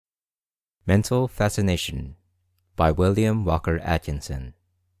Mental Fascination by William Walker Atkinson.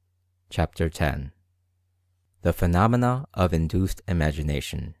 Chapter 10. The Phenomena of Induced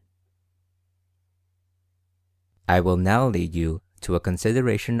Imagination. I will now lead you to a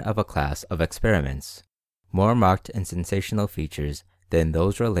consideration of a class of experiments more marked in sensational features than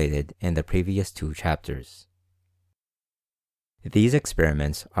those related in the previous two chapters. These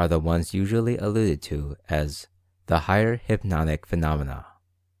experiments are the ones usually alluded to as the higher hypnotic phenomena,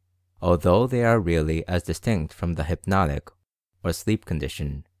 although they are really as distinct from the hypnotic or sleep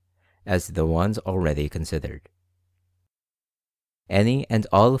condition as the ones already considered. Any and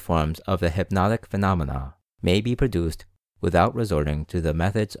all forms of the hypnotic phenomena may be produced without resorting to the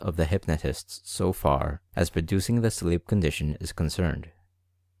methods of the hypnotists so far as producing the sleep condition is concerned.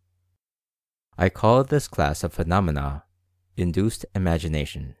 I call this class of phenomena induced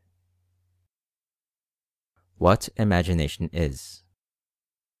imagination. What imagination is?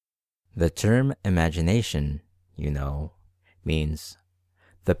 The term imagination, means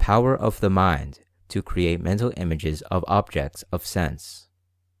the power of the mind to create mental images of objects of sense,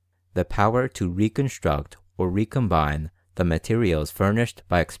 the power to reconstruct or recombine the materials furnished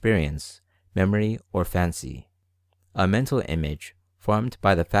by experience, memory, or fancy, a mental image formed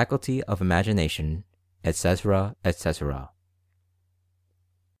by the faculty of imagination, etc., etc.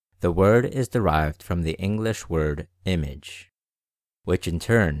 The word is derived from the English word image, which in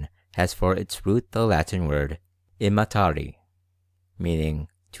turn has for its root the Latin word imitare, meaning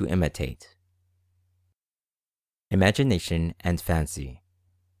to imitate. Imagination and fancy.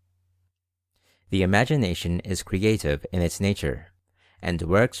 The imagination is creative in its nature and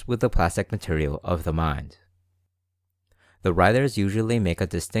works with the plastic material of the mind. The writers usually make a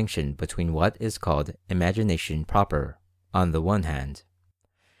distinction between what is called imagination proper on the one hand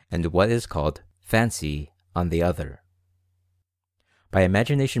and what is called fancy on the other. By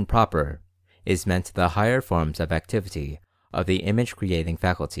imagination proper is meant the higher forms of activity of the image-creating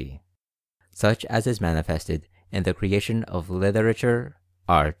faculty, such as is manifested in the creation of literature,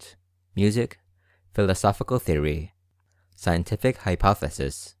 art, music, philosophical theory, scientific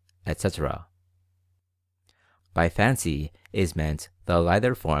hypothesis, etc. By fancy is meant the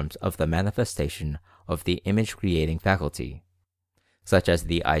lighter forms of the manifestation of the image-creating faculty, such as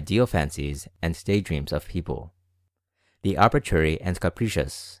the ideal fancies and daydreams of people, the arbitrary and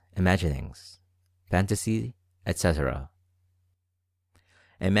capricious imaginings, fantasy, etc.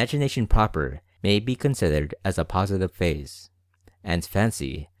 Imagination proper may be considered as a positive phase, and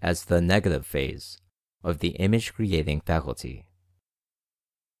fancy as the negative phase of the image-creating faculty.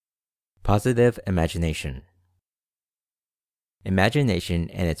 Positive imagination. Imagination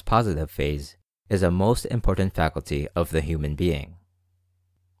in its positive phase is a most important faculty of the human being.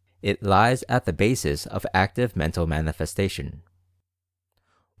 It lies at the basis of active mental manifestation.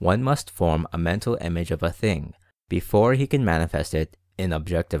 One must form a mental image of a thing before he can manifest it in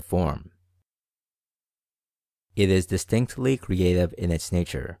objective form. It is distinctly creative in its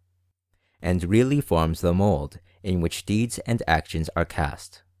nature, and really forms the mold in which deeds and actions are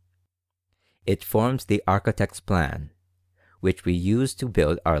cast. It forms the architect's plan, which we use to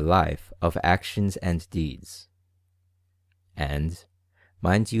build our life of actions and deeds. And,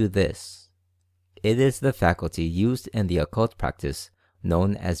 mind you this, it is the faculty used in the occult practice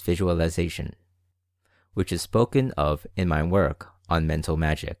known as visualization, which is spoken of in my work on mental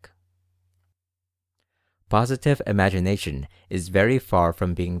magic. Positive imagination is very far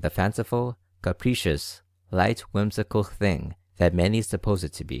from being the fanciful, capricious, light, whimsical thing that many suppose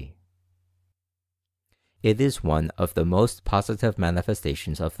it to be. It is one of the most positive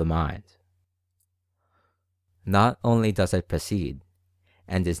manifestations of the mind. Not only does it precede,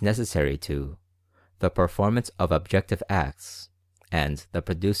 and is necessary to, the performance of objective acts and the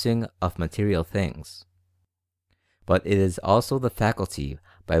producing of material things, but it is also the faculty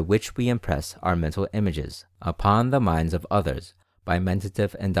by which we impress our mental images upon the minds of others by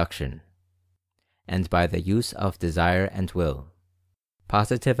mentative induction, and by the use of desire and will.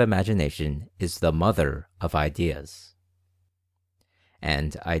 Positive imagination is the mother of ideas,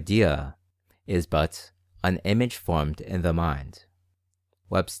 and idea is but an image formed in the mind,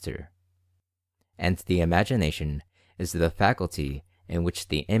 Webster, and the imagination is the faculty in which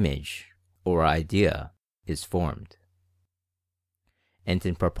the image or idea is formed. And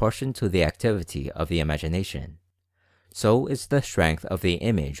in proportion to the activity of the imagination, so is the strength of the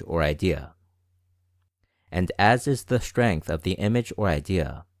image or idea. And as is the strength of the image or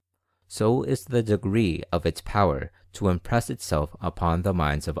idea, so is the degree of its power to impress itself upon the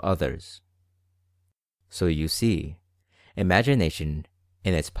minds of others. So you see, imagination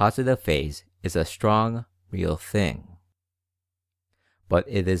in its positive phase is a strong, real thing. but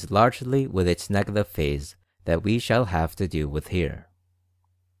it is largely with its negative phase that we shall have to do with here.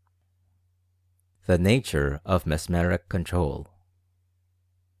 The nature of mesmeric control.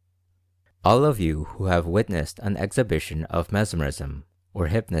 All of you who have witnessed an exhibition of mesmerism or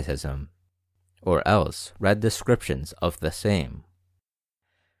hypnotism, or else read descriptions of the same,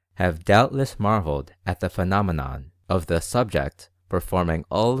 have doubtless marveled at the phenomenon of the subject performing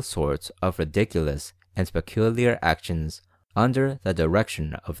all sorts of ridiculous and peculiar actions under the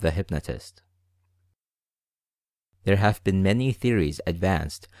direction of the hypnotist. There have been many theories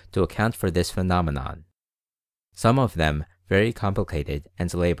advanced to account for this phenomenon, some of them very complicated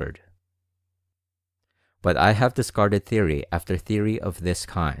and labored. But I have discarded theory after theory of this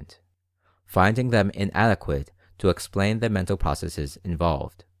kind, finding them inadequate to explain the mental processes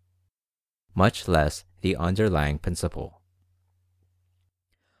involved, much less the underlying principle.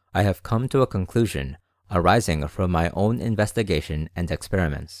 I have come to a conclusion arising from my own investigation and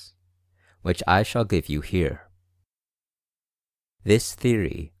experiments, which I shall give you here. This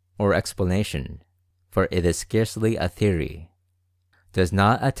theory, or explanation, for it is scarcely a theory, does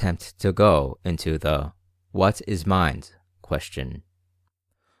not attempt to go into the "what is mind?" question,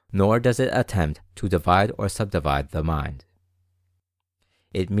 nor does it attempt to divide or subdivide the mind.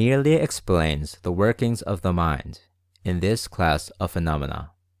 It merely explains the workings of the mind in this class of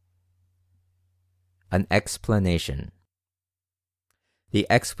phenomena. An explanation. The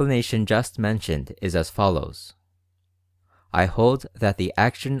explanation just mentioned is as follows. I hold that the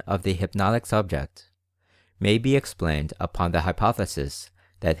action of the hypnotic subject may be explained upon the hypothesis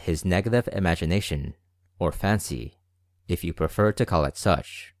that his negative imagination, or fancy, if you prefer to call it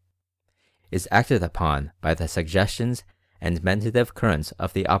such, is acted upon by the suggestions and mentative currents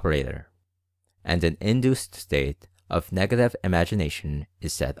of the operator, and an induced state of negative imagination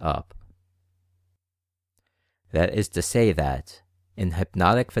is set up. That is to say that, in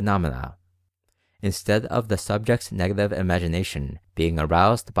hypnotic phenomena, instead of the subject's negative imagination being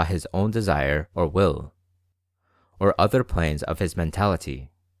aroused by his own desire or will, or other planes of his mentality,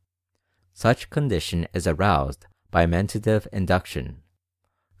 such condition is aroused by mentative induction,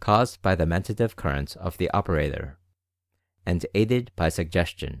 caused by the mentative currents of the operator, and aided by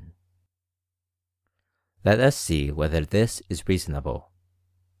suggestion. Let us see whether this is reasonable.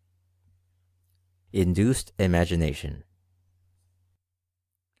 Induced imagination.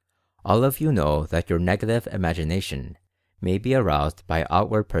 All of you know that your negative imagination may be aroused by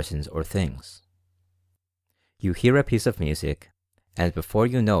outward persons or things. You hear a piece of music, and before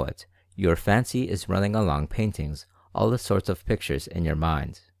you know it, your fancy is running along paintings all sorts of pictures in your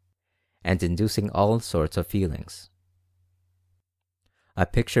mind, and inducing all sorts of feelings. A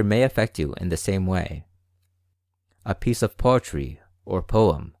picture may affect you in the same way. A piece of poetry or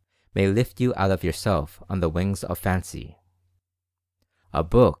poem may lift you out of yourself on the wings of fancy. A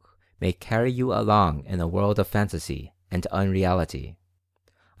book may carry you along in a world of fantasy and unreality,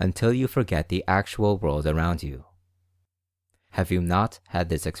 until you forget the actual world around you. Have you not had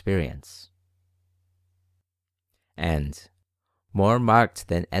this experience? And, more marked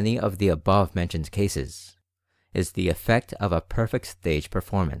than any of the above-mentioned cases, is the effect of a perfect stage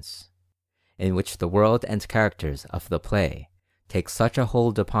performance, in which the world and characters of the play take such a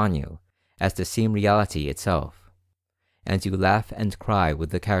hold upon you as to seem reality itself, and you laugh and cry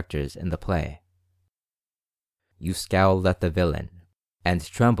with the characters in the play. You scowl at the villain, and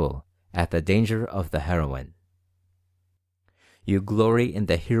tremble at the danger of the heroine. You glory in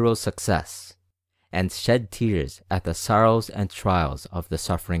the hero's success, and shed tears at the sorrows and trials of the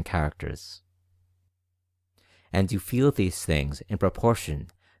suffering characters. And you feel these things in proportion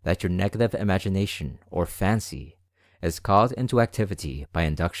that your negative imagination or fancy is called into activity by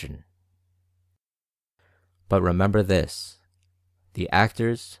induction. But remember this: the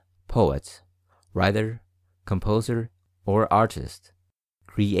actors, poet, writer, composer, or artist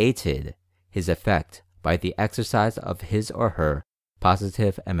created his effect by the exercise of his or her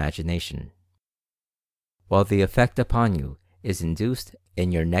positive imagination, while the effect upon you is induced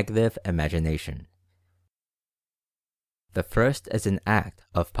in your negative imagination. The first is an act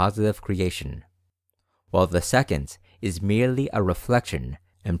of positive creation, while the second is merely a reflection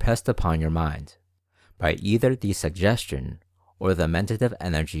impressed upon your mind by either the suggestion or the mentative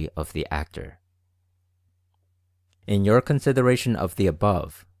energy of the actor. In your consideration of the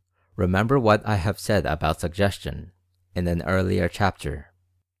above, remember what I have said about suggestion in an earlier chapter.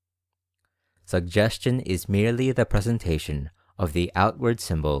 Suggestion is merely the presentation of the outward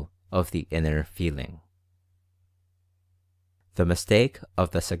symbol of the inner feeling. The mistake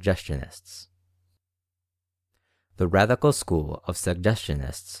of the suggestionists. The radical school of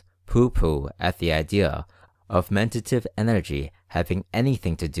suggestionists pooh-pooh at the idea of mentative energy having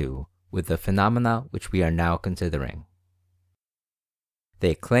anything to do with the phenomena which we are now considering.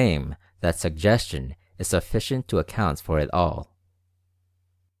 They claim that suggestion is sufficient to account for it all.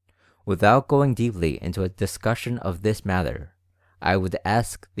 Without going deeply into a discussion of this matter, I would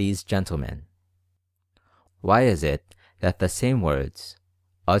ask these gentlemen, why is it that the same words,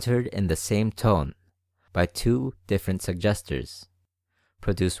 uttered in the same tone by two different suggestors,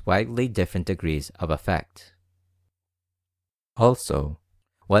 produce widely different degrees of effect? Also,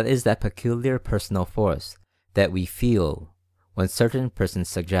 what is that peculiar personal force that we feel when certain persons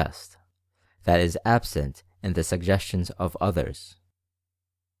suggest, that is absent in the suggestions of others?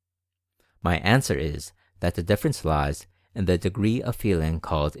 My answer is that the difference lies in the degree of feeling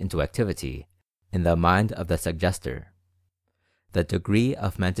called into activity in the mind of the suggestor, the degree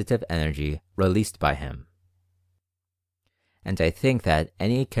of mentative energy released by him. And I think that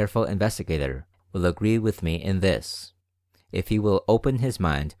any careful investigator will agree with me in this, if he will open his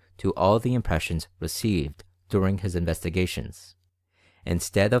mind to all the impressions received during his investigations,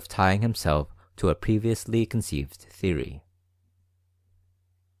 instead of tying himself to a previously conceived theory.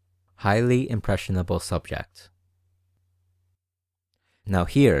 Highly impressionable subject. Now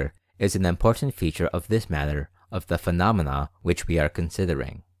here is an important feature of this matter of the phenomena which we are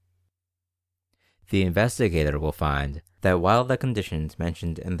considering. The investigator will find that while the conditions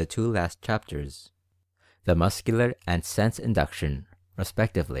mentioned in the two last chapters, the muscular and sense induction,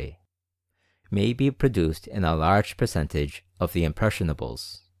 respectively, may be produced in a large percentage of the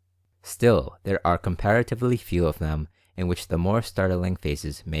impressionables, still there are comparatively few of them in which the more startling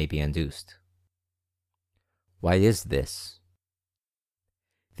phases may be induced. Why is this?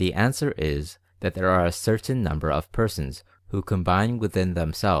 The answer is that there are a certain number of persons who combine within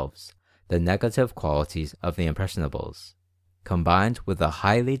themselves the negative qualities of the impressionables, combined with a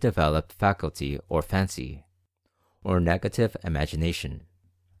highly developed faculty or fancy, or negative imagination.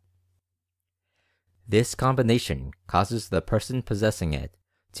 This combination causes the person possessing it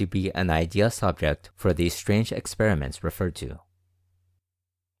to be an ideal subject for these strange experiments referred to.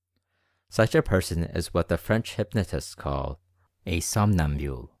 Such a person is what the French hypnotists call a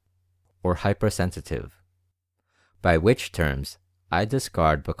somnambule, or hypersensitive, by which terms I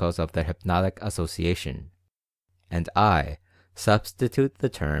discard because of their hypnotic association, and I substitute the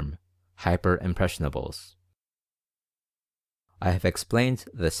term hyperimpressionables. I have explained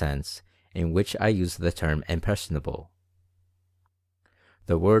the sense in which I use the term impressionable.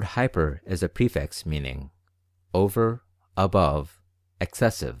 The word hyper is a prefix meaning over, above,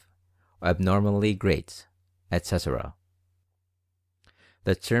 excessive, abnormally great, etc.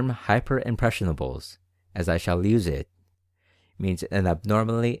 The term hyperimpressionables, as I shall use it, means an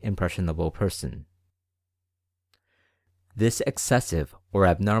abnormally impressionable person. This excessive or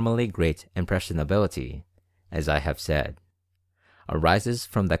abnormally great impressionability, as I have said, arises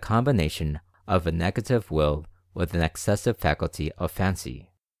from the combination of a negative will with an excessive faculty of fancy,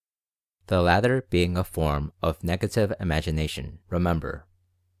 the latter being a form of negative imagination, remember.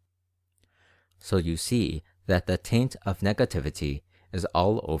 So you see that the taint of negativity is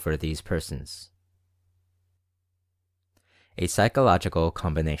all over these persons. A psychological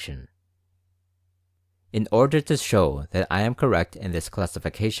combination. In order to show that I am correct in this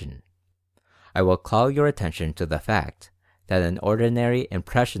classification, I will call your attention to the fact that an ordinary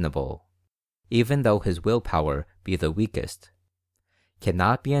impressionable, even though his willpower be the weakest,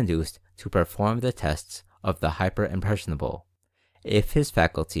 cannot be induced to perform the tests of the hyperimpressionable if his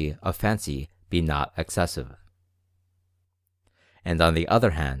faculty of fancy be not excessive. And on the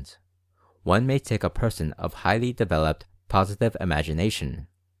other hand, one may take a person of highly developed positive imagination,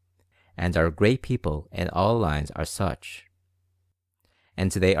 and our great people in all lines are such,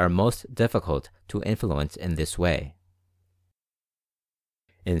 and they are most difficult to influence in this way.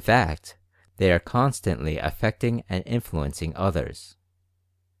 In fact, they are constantly affecting and influencing others.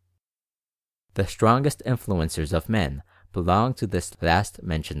 The strongest influencers of men belong to this last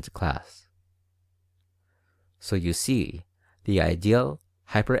mentioned class. So you see, the ideal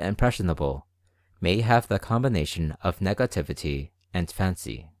hyperimpressionable may have the combination of negativity and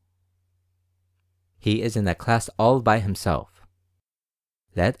fancy. He is in a class all by himself.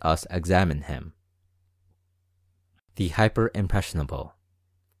 Let us examine him. The hyperimpressionable.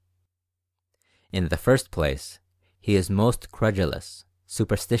 In the first place, he is most credulous,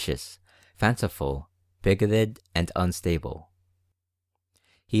 superstitious, fanciful, bigoted, and unstable.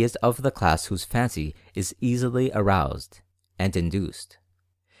 He is of the class whose fancy is easily aroused and induced,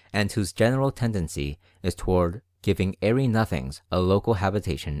 and whose general tendency is toward giving airy nothings a local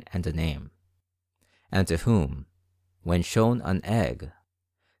habitation and a name, and to whom, when shown an egg,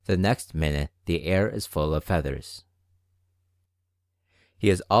 the next minute the air is full of feathers. He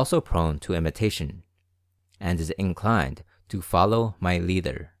is also prone to imitation, and is inclined to follow my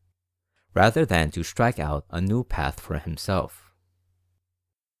leader, rather than to strike out a new path for himself.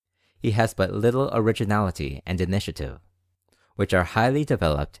 He has but little originality and initiative, which are highly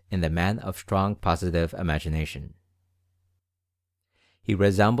developed in the man of strong positive imagination. He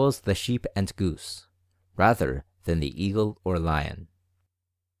resembles the sheep and goose, rather than the eagle or lion.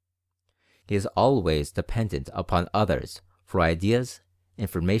 He is always dependent upon others for ideas,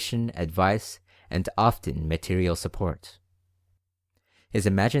 information, advice, and often material support. His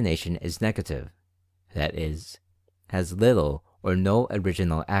imagination is negative, that is, has little or no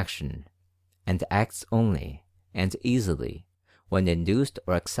original action, and acts only and easily when induced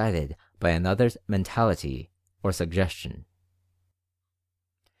or excited by another's mentality or suggestion.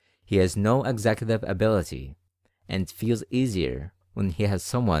 He has no executive ability and feels easier when he has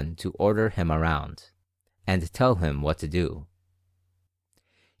someone to order him around and tell him what to do.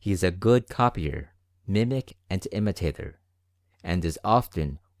 He is a good copier, mimic, and imitator, and is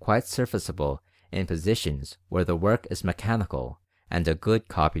often quite serviceable in positions where the work is mechanical and a good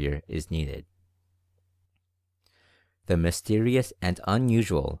copier is needed. The mysterious and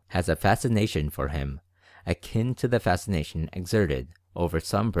unusual has a fascination for him akin to the fascination exerted over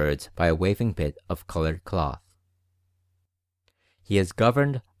some birds by a waving bit of colored cloth. He is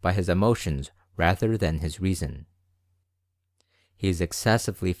governed by his emotions rather than his reason. He is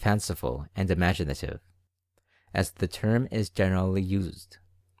excessively fanciful and imaginative, as the term is generally used,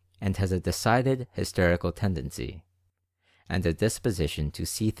 and has a decided hysterical tendency, and a disposition to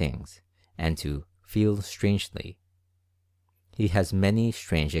see things and to feel strangely. He has many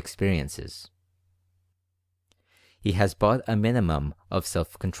strange experiences. He has but a minimum of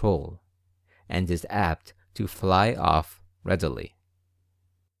self-control, and is apt to fly off readily.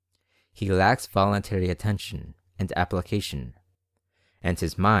 He lacks voluntary attention and application, and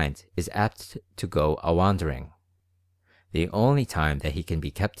his mind is apt to go a-wandering. The only time that he can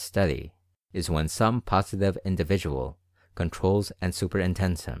be kept steady is when some positive individual controls and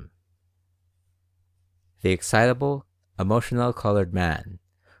superintends him. The excitable, emotional-colored man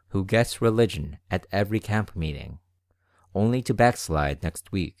who gets religion at every camp meeting, only to backslide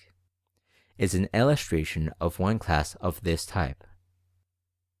next week, is an illustration of one class of this type.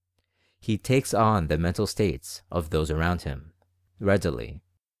 He takes on the mental states of those around him readily,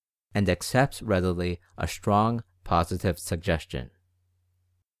 and accepts readily a strong positive suggestion.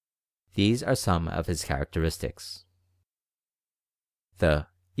 These are some of his characteristics. The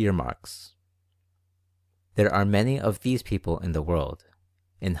earmarks. There are many of these people in the world,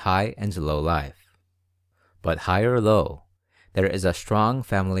 in high and low life. But high or low, there is a strong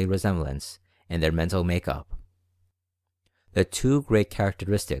family resemblance in their mental makeup. The two great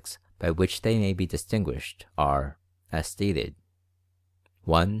characteristics by which they may be distinguished are, as stated,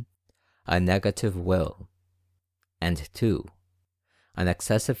 1. A negative will, and 2. An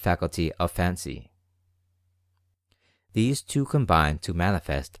excessive faculty of fancy. These two combine to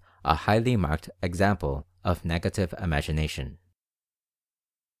manifest a highly marked example of negative imagination.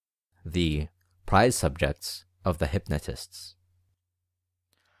 The prize subjects of the hypnotists.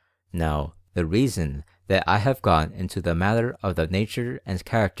 Now, the reason that I have gone into the matter of the nature and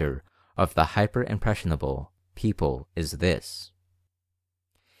character of the hyper-impressionable people is this.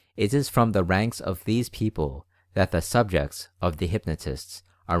 It is from the ranks of these people that the subjects of the hypnotists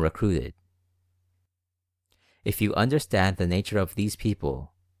are recruited. If you understand the nature of these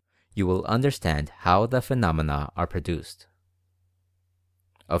people, you will understand how the phenomena are produced.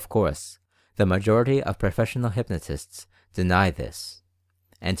 Of course, the majority of professional hypnotists deny this,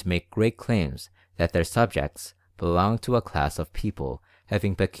 and make great claims that their subjects belong to a class of people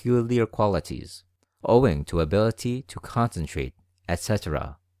having peculiar qualities, owing to ability to concentrate,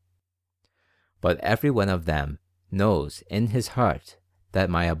 etc. But every one of them knows in his heart that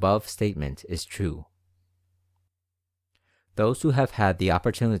my above statement is true. Those who have had the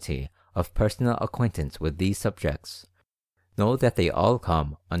opportunity of personal acquaintance with these subjects know that they all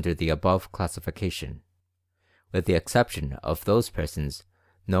come under the above classification, with the exception of those persons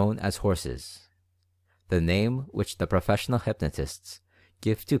known as horses, the name which the professional hypnotists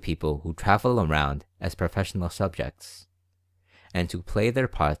give to people who travel around as professional subjects, and to play their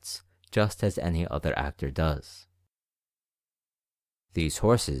parts just as any other actor does. These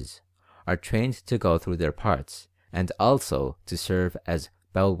horses are trained to go through their parts and also to serve as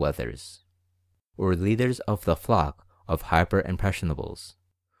bellwethers, or leaders of the flock of hyper-impressionables,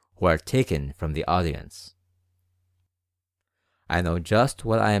 who are taken from the audience. I know just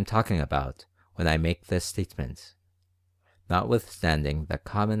what I am talking about when I make this statement. notwithstanding the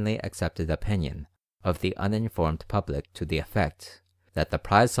commonly accepted opinion of the uninformed public to the effect that the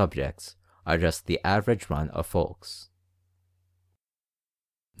prize subjects are just the average run of folks.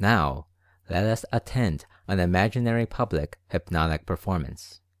 Now, let us attend an imaginary public hypnotic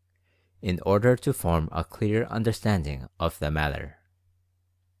performance, in order to form a clear understanding of the matter.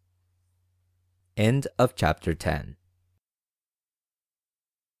 End of Chapter 10.